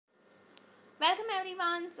Welcome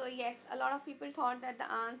everyone. So yes, a lot of people thought that the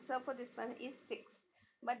answer for this one is 6,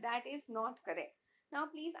 but that is not correct. Now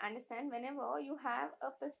please understand, whenever you have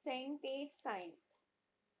a percentage sign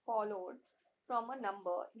followed from a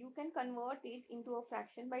number, you can convert it into a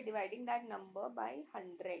fraction by dividing that number by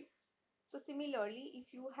 100. So similarly,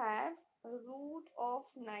 if you have a root of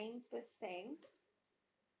 9%,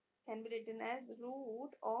 can be written as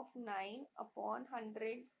root of 9 upon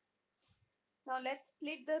 100. Now let's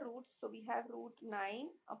split the roots. So we have root 9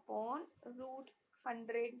 upon root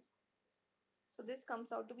 100. So this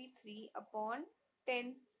comes out to be 3 upon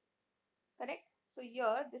 10. Correct? So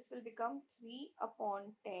here this will become 3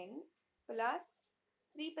 upon 10 plus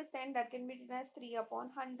 3%, that can be written as 3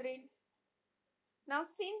 upon 100. Now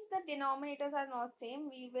since the denominators are not same,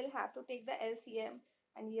 we will have to take the LCM,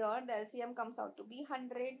 and here the LCM comes out to be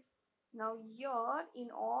 100. Now here,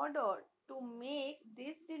 in order to make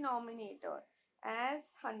this denominator as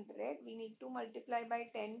 100, we need to multiply by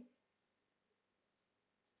 10.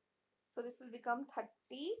 So this will become 30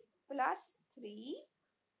 plus 3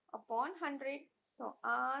 upon 100. So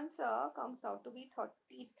answer comes out to be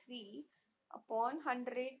 33 upon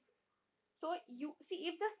 100. So you see,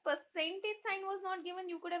 if this percentage sign was not given,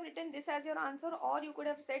 you could have written this as your answer, or you could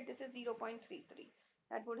have said this is 0.33.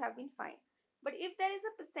 That would have been fine. But if there is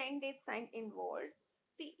a percentage sign involved,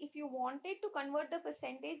 see, if you wanted to convert the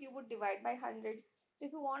percentage, you would divide by 100.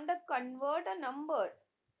 If you want to convert a number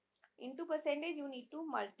into percentage, you need to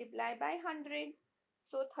multiply by 100.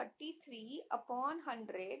 So 33 upon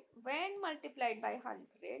 100, when multiplied by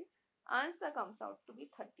 100, answer comes out to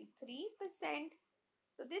be 33%.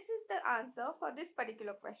 So this is the answer for this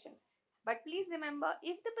particular question. But please remember,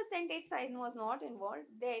 if the percentage sign was not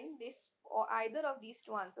involved, then this or either of these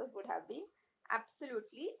two answers would have been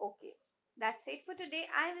absolutely okay. That's it for today.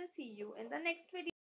 I will see you in the next video.